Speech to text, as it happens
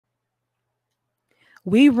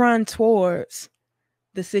We run towards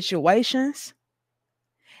the situations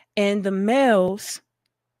and the males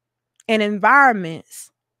and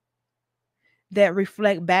environments that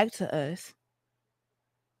reflect back to us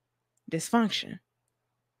dysfunction.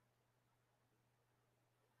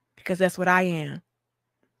 Because that's what I am.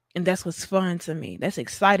 And that's what's fun to me. That's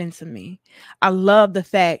exciting to me. I love the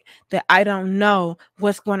fact that I don't know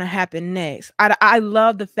what's going to happen next. I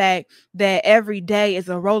love the fact that every day is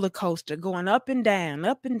a roller coaster going up and down,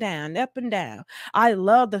 up and down, up and down. I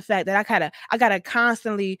love the fact that I gotta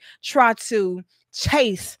constantly try to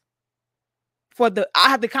chase I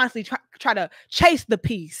have to constantly try to chase the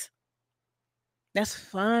peace. That's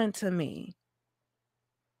fun to me.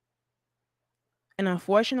 And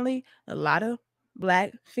unfortunately, a lot of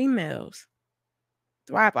Black females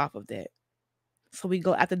thrive off of that. So we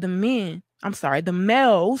go after the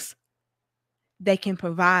males that can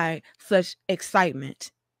provide such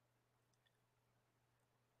excitement.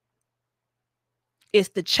 It's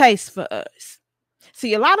the chase for us.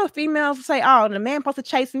 See, a lot of females say, "Oh, the man supposed to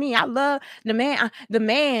chase me. I love the man. The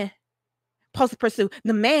man supposed to pursue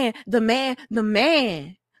the man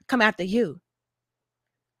come after you."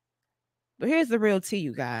 But here's the real tea,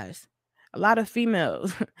 you guys. A lot of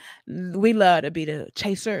females, we love to be the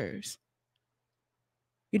chasers.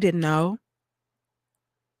 You didn't know?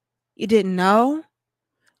 You didn't know?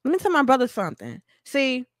 Let me tell my brother something.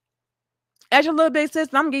 See, as your little big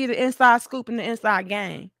sister, I'm gonna give you the inside scoop and the inside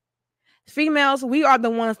game. Females, we are the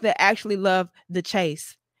ones that actually love the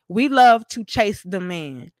chase. We love to chase the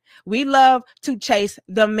man. We love to chase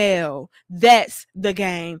the male. That's the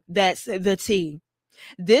game. That's the tea.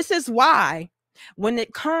 This is why when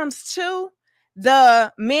it comes to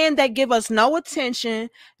the men that give us no attention,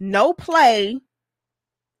 no play,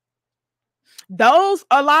 those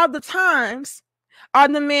a lot of the times are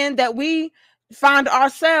the men that we find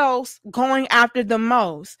ourselves going after the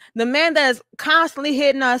most. The man that is constantly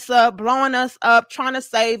hitting us up, blowing us up, trying to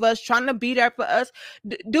save us, trying to be there for us.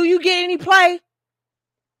 Do you get any play?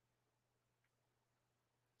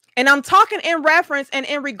 And I'm talking in reference and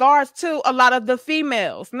in regards to a lot of the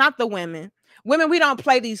females, not the women. Women, we don't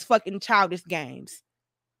play these fucking childish games.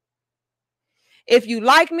 If you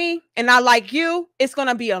like me and I like you, it's going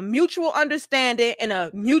to be a mutual understanding and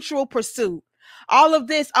a mutual pursuit. All of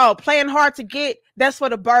this, playing hard to get, that's for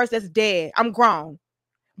the birds that's dead. I'm grown.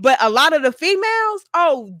 But a lot of the females,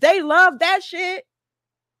 they love that shit.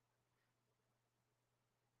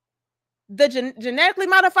 The genetically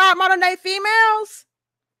modified modern day females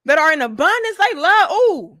that are in abundance, they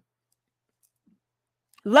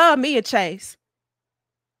love me a chase.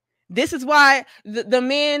 This is why the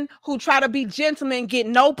men who try to be gentlemen get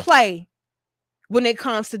no play when it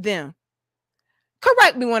comes to them.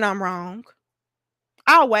 Correct me when I'm wrong.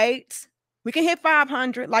 I'll wait. We can hit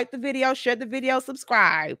 500. Like the video, share the video,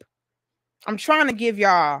 subscribe. I'm trying to give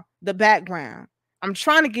y'all the background. I'm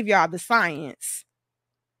trying to give y'all the science.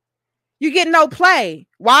 You get no play.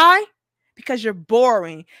 Why? Because you're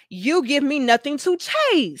boring. You give me nothing to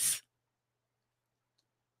chase.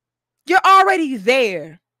 You're already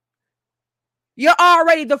there. You're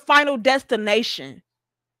already the final destination.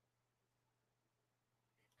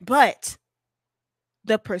 But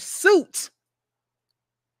the pursuit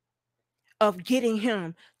of getting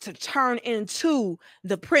him to turn into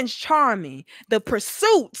the Prince Charming, the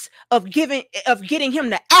pursuit of getting him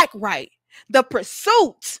to act right, the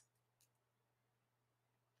pursuit,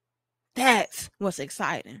 that's what's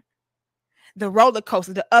exciting. The roller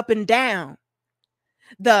coaster, the up and down,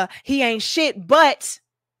 the he ain't shit, but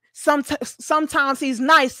sometimes he's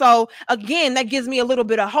nice. So again, that gives me a little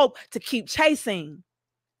bit of hope to keep chasing.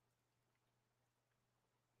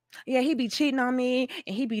 Yeah, he be cheating on me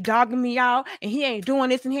and he be dogging me out and he ain't doing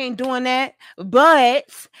this and he ain't doing that,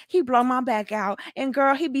 but he blow my back out. And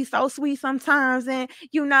girl, he be so sweet sometimes, and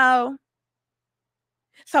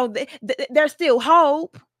so there's still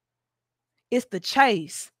hope. It's the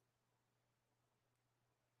chase,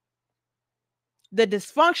 the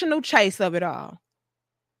dysfunctional chase of it all.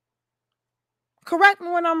 Correct me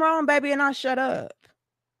when I'm wrong, baby, and I'll shut up.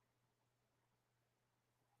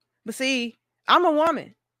 But see, I'm a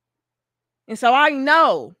woman, and so I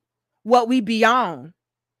know what we be on.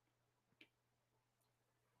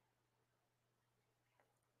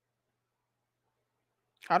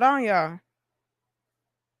 Hold on, y'all.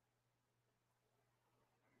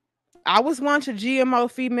 I was once a GMO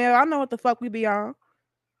female. I know what the fuck we be on.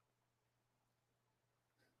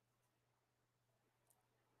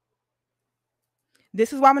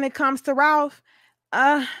 This is why when it comes to Ralph,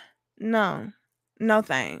 no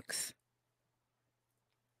thanks.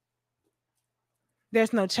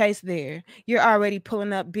 There's no chase there. You're already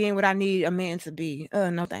pulling up being what I need a man to be.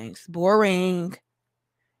 No thanks. Boring.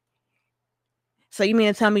 So you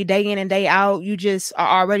mean to tell me day in and day out, you just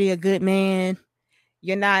are already a good man?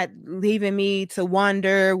 You're not leaving me to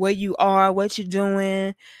wonder where you are, what you're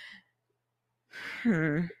doing.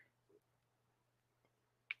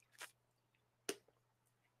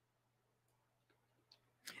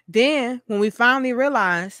 Then when we finally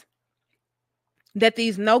realize that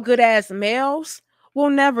these no good ass males will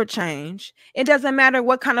never change. It doesn't matter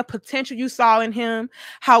what kind of potential you saw in him,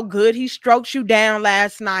 how good he stroked you down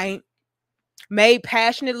last night, made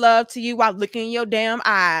passionate love to you while looking in your damn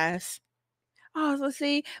eyes. Oh, so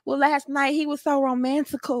see, well, last night he was so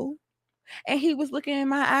romantical. And he was looking in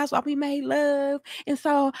my eyes while we made love. And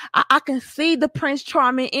so I can see the Prince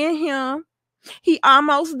Charming in him. He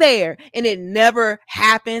almost there. And it never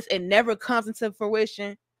happens. It never comes into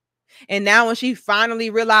fruition. And now when she finally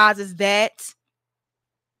realizes that,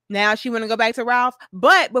 now she want to go back to Ralph.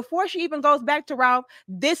 But before she even goes back to Ralph,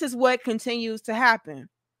 this is what continues to happen.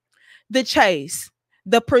 The chase,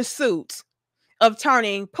 the pursuit of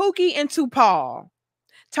turning Pookie into Paul,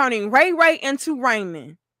 turning Ray Ray into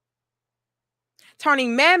Raymond,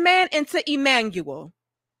 turning Man Man into Emmanuel.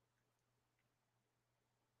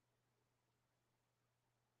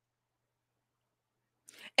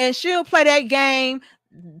 And she'll play that game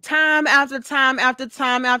time after time after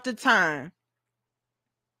time after time.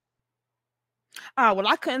 Oh, well,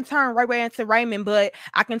 I couldn't turn Ray Ray into Raymond, but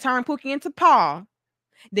I can turn Pookie into Paul.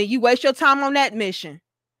 Then you waste your time on that mission.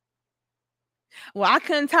 Well, I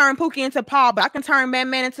couldn't turn Pookie into Paul, but I can turn Man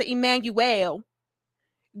Man into Emmanuel.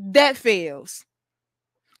 That fails.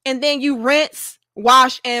 And then you rinse,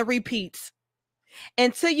 wash, and repeat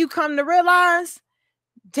until you come to realize,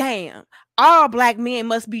 damn, all black men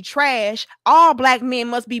must be trash. All black men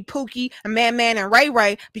must be Pookie and Man Man and Ray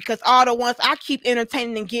Ray, because all the ones I keep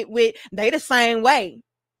entertaining and get with, they the same way.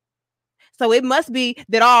 So it must be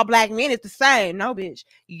that all black men is the same. No, bitch.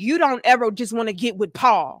 You don't ever just want to get with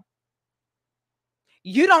Paul.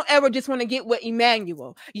 You don't ever just want to get with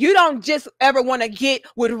Emmanuel. You don't just ever want to get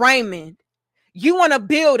with Raymond. You want to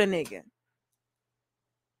build a nigga.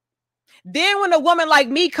 Then when a woman like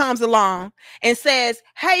me comes along and says,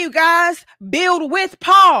 hey, you guys, build with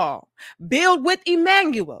Paul, build with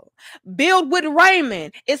Emmanuel, build with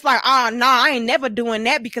Raymond. It's like, oh, no, I ain't never doing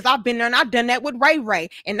that, because I've been there and I've done that with Ray Ray.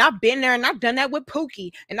 And I've been there and I've done that with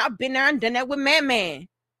Pookie. And I've been there and done that with Man Man.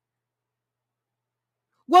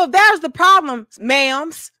 Well, there's the problem,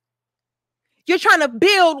 ma'ams. You're trying to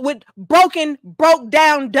build with broke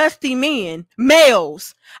down, dusty men,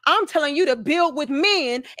 males. I'm telling you to build with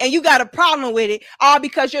men, and you got a problem with it, all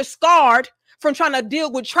because you're scarred from trying to deal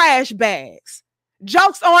with trash bags.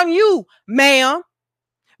 Joke's on you, ma'am.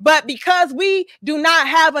 But because we do not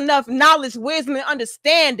have enough knowledge, wisdom, and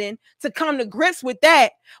understanding to come to grips with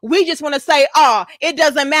that, we just want to say, oh, it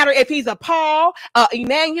doesn't matter if he's a Paul,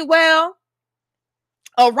 Emmanuel,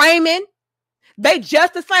 a Raymond. They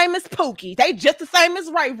just the same as Pookie. They just the same as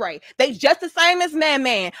Ray Ray. They just the same as Man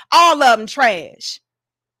Man. All of them trash.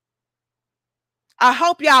 I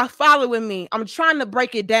hope y'all following me. I'm trying to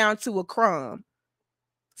break it down to a crumb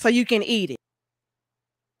so you can eat it.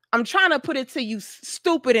 I'm trying to put it to you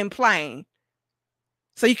stupid and plain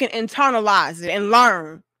so you can internalize it and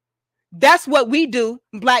learn. That's what we do,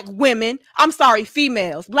 black women. I'm sorry,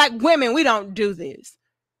 females. Black women, we don't do this.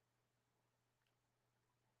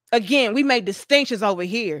 Again, we make distinctions over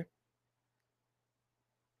here.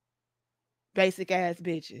 Basic ass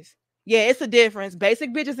bitches. Yeah, it's a difference.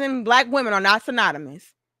 Basic bitches and black women are not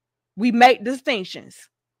synonymous. We make distinctions.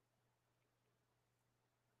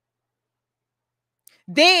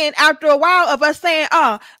 Then after a while of us saying,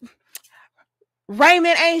 oh,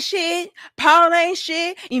 Raymond ain't shit, Paul ain't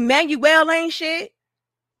shit, Emmanuel ain't shit,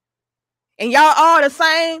 and y'all all the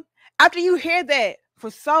same, after you hear that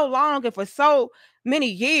for so long and for so many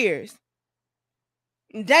years,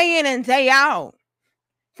 day in and day out,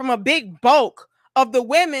 from a big bulk of the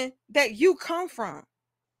women that you come from,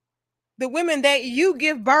 the women that you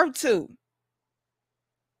give birth to,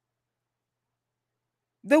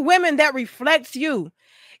 the women that reflects you,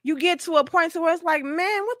 you get to a point where it's like,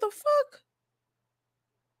 man, what the fuck?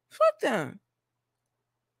 Fuck them.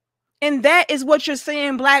 And that is what you're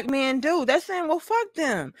seeing black men do. They're saying, well, fuck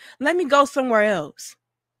them. Let me go somewhere else.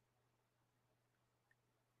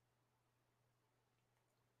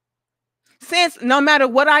 Since no matter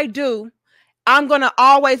what I do, I'm going to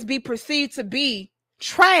always be perceived to be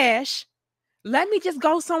trash, let me just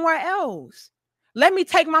go somewhere else. Let me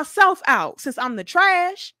take myself out since I'm the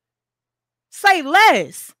trash. Say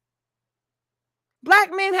less.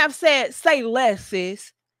 Black men have said, say less,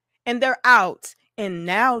 sis. And they're out And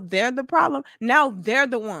now they're the problem. Now they're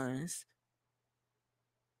the ones.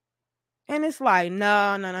 And it's like,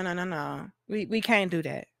 no, no, no, no, no, no. We can't do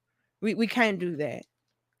that. We can't do that.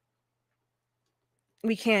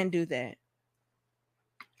 We can't do that.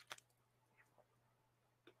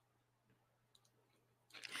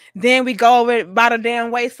 Then we go over by the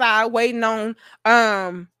damn wayside waiting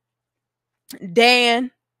on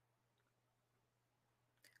Dan,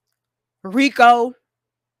 Rico,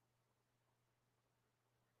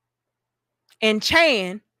 and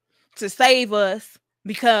Chan to save us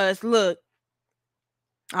because look,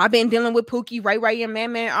 I've been dealing with Pookie, Ray Ray, and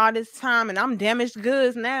Man Man all this time, and I'm damaged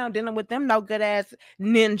goods now dealing with them no good ass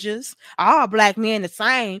ninjas. All black men the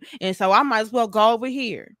same, and so I might as well go over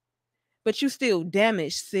here. But you still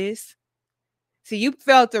damaged, sis. See, you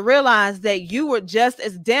failed to realize that you were just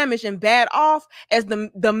as damaged and bad off as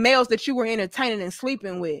the males that you were entertaining and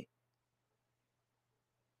sleeping with.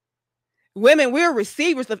 Women, we're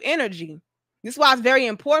receivers of energy. This is why it's very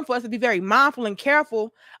important for us to be very mindful and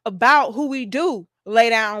careful about who we do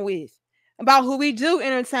lay down with, about who we do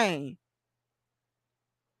entertain.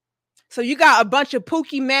 So you got a bunch of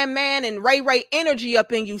Pookie, Man Man, and Ray Ray energy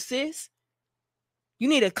up in you, sis. You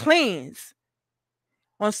need a cleanse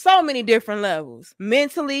on so many different levels,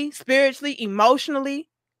 mentally, spiritually, emotionally.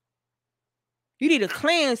 You need a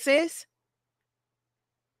cleanse, sis.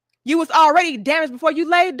 You was already damaged before you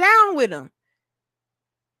laid down with them.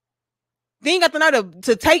 Then you got the nerve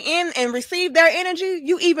to take in and receive their energy.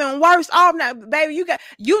 You even worse off now, baby.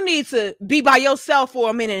 You need to be by yourself for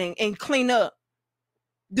a minute and clean up.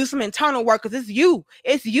 Do some internal work because it's you.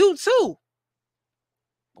 It's you too.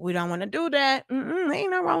 We don't want to do that. Ain't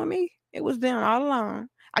nothing wrong with me. It was them all along.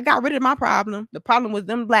 I got rid of my problem. The problem was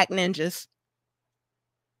them black ninjas.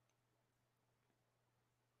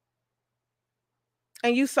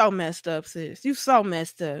 And you so messed up, sis. You so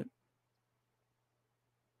messed up.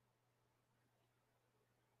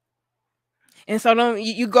 And so then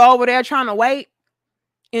you go over there trying to wait,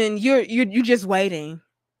 and you're just waiting.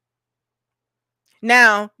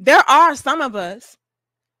 Now, there are some of us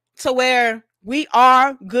to where we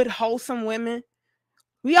are good, wholesome women.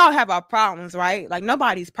 We all have our problems, right? Like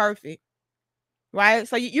nobody's perfect, right?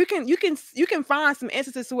 So you can find some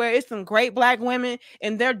instances where it's some great black women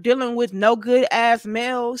and they're dealing with no good ass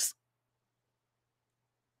males.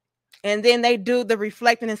 And then they do the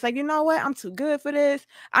reflecting and say, you know what? I'm too good for this.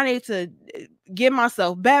 I need to get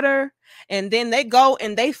myself better. And then they go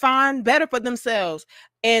and they find better for themselves.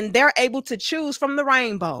 And they're able to choose from the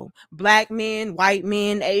rainbow. Black men, white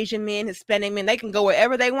men, Asian men, Hispanic men. They can go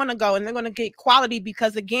wherever they want to go. And they're going to get quality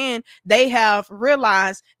because, again, they have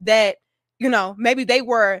realized that, maybe they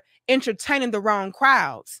were entertaining the wrong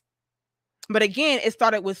crowds. But again, it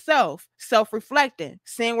started with self-reflecting,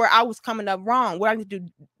 seeing where I was coming up wrong, what I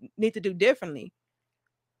need to do differently.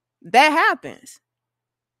 That happens.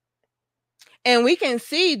 And we can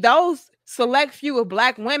see those select few of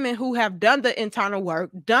black women who have done the internal work,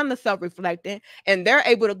 done the self-reflecting, and they're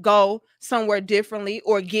able to go somewhere differently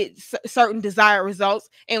or get certain desired results.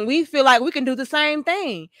 And we feel like we can do the same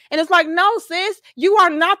thing. And it's like, no, sis, you are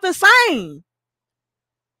not the same.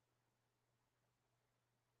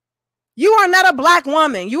 You are not a black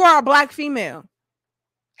woman. You are a black female.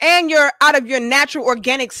 And you're out of your natural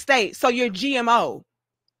organic state. So you're GMO.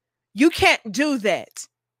 You can't do that.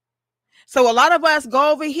 So a lot of us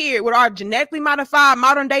go over here with our genetically modified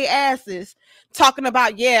modern day asses talking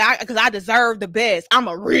about, because I deserve the best. I'm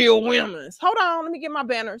a real woman. Hold on, let me get my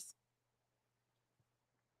banners.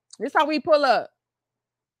 This is how we pull up.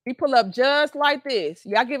 We pull up just like this.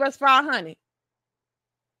 Y'all give us 500.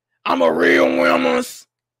 I'm a real woman.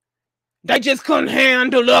 They just couldn't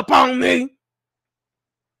handle up on me.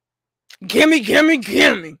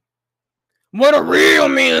 Gimme. What a real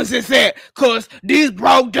men's is at, cause these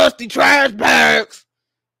broke dusty trash bags,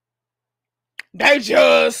 they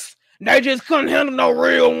just couldn't handle no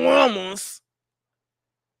real women.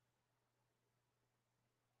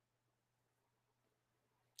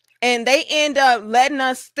 And they end up letting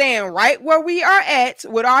us stand right where we are at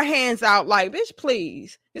with our hands out like, bitch,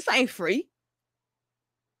 please, this ain't free.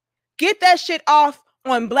 Get that shit off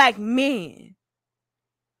on black men.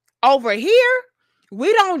 Over here,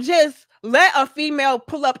 we don't just let a female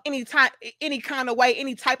pull up any kind of way,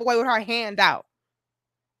 any type of way with her hand out.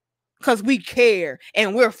 Because we care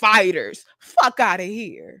and we're fighters. Fuck out of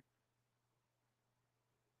here.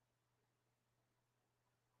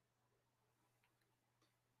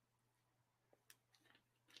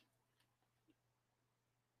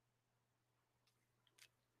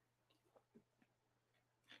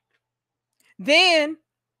 Then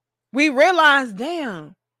we realize,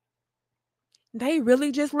 damn, They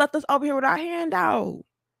really just left us over here with our hand out.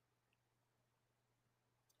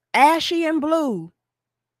 Ashy and blue.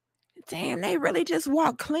 Damn, they really just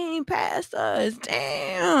walked clean past us.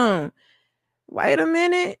 Damn. Wait a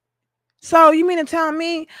minute. So you mean to tell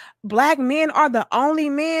me black men are the only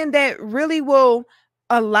men that really will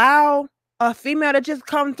allow a female to just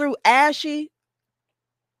come through ashy,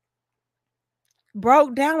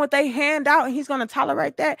 broke down with their hand out, and he's gonna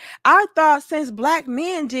tolerate that? I thought since black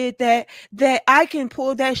men did that, that I can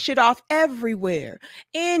pull that shit off everywhere,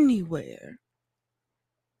 anywhere.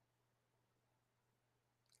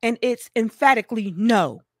 And it's emphatically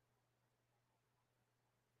no.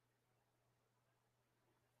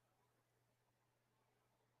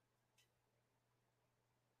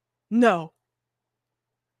 No.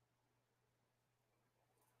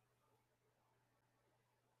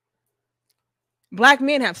 Black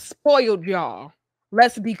men have spoiled y'all.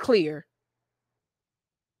 Let's be clear.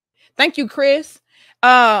 Thank you, Chris.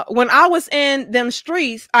 When I was in them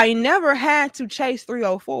streets, I never had to chase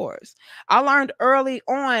 304s. I learned early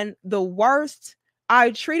on the worst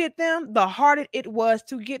I treated them, the harder it was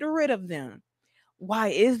to get rid of them. Why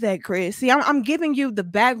is that, Chris? See, I'm giving you the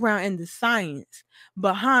background and the science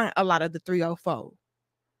behind a lot of the 304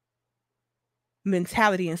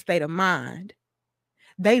 mentality and state of mind.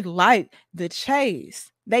 They like the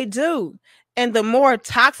chase. They do. And the more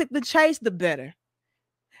toxic the chase, the better.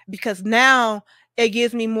 Because now it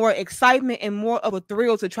gives me more excitement and more of a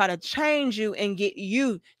thrill to try to change you and get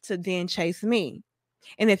you to then chase me.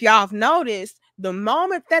 And if y'all have noticed, the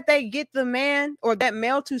moment that they get the man or that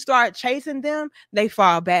male to start chasing them, they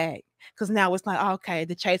fall back. Because now it's like, okay,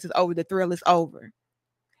 the chase is over, the thrill is over.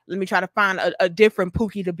 Let me try to find a different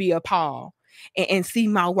Pookie to be a Paul and see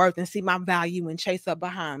my worth and see my value and chase up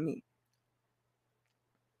behind me.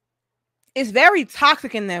 It's very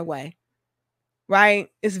toxic in that way. Right?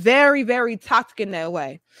 It's very, very toxic in that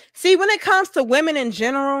way. See, when it comes to women in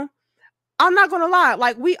general, I'm not going to lie.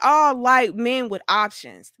 Like, we all like men with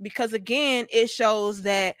options because, again, it shows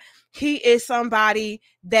that he is somebody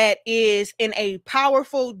that is in a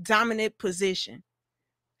powerful, dominant position.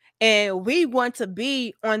 And we want to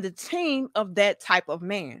be on the team of that type of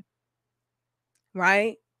man.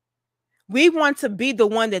 Right? We want to be the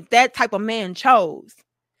one that type of man chose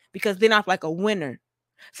because they're not like a winner.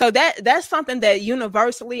 So that's something that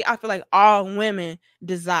universally I feel like all women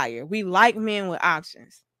desire. We like men with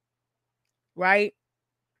options, right?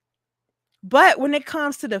 But when it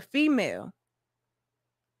comes to the female,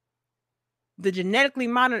 the genetically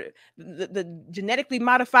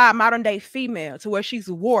modified modern day female, to where she's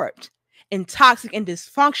warped and toxic and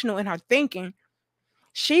dysfunctional in her thinking,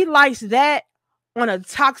 she likes that on a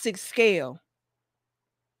toxic scale.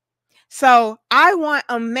 So I want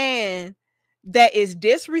a man that is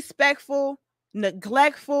disrespectful,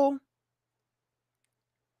 neglectful,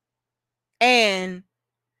 and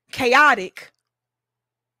chaotic,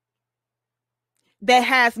 that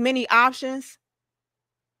has many options.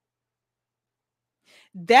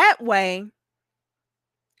 That way,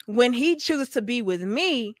 when he chooses to be with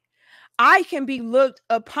me, I can be looked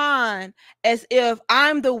upon as if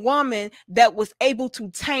I'm the woman that was able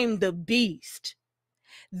to tame the beast.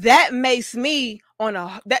 That makes me on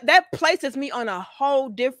that places me on a whole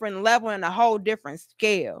different level and a whole different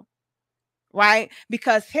scale, right?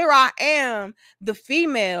 Because here I am, the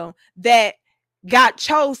female that got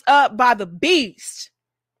chose up by the beast.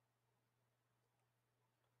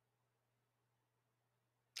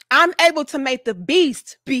 I'm able to make the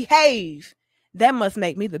beast behave. That must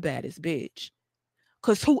make me the baddest bitch.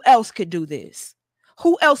 Because who else could do this?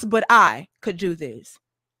 Who else but I could do this?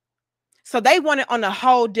 So they want it on a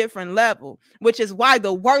whole different level, which is why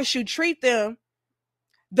the worse you treat them,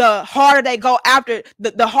 the harder they go after,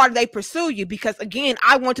 the harder they pursue you. Because again,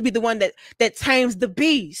 I want to be the one that tames the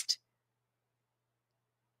beast.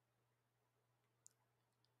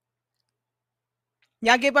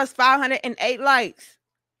 Y'all give us 508 likes.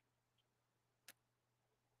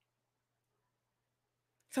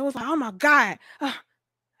 So it's like, oh my God,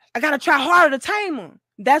 I got to try harder to tame them.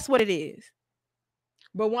 That's what it is.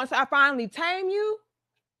 But once I finally tame you,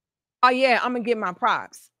 oh yeah, I'm going to get my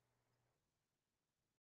props.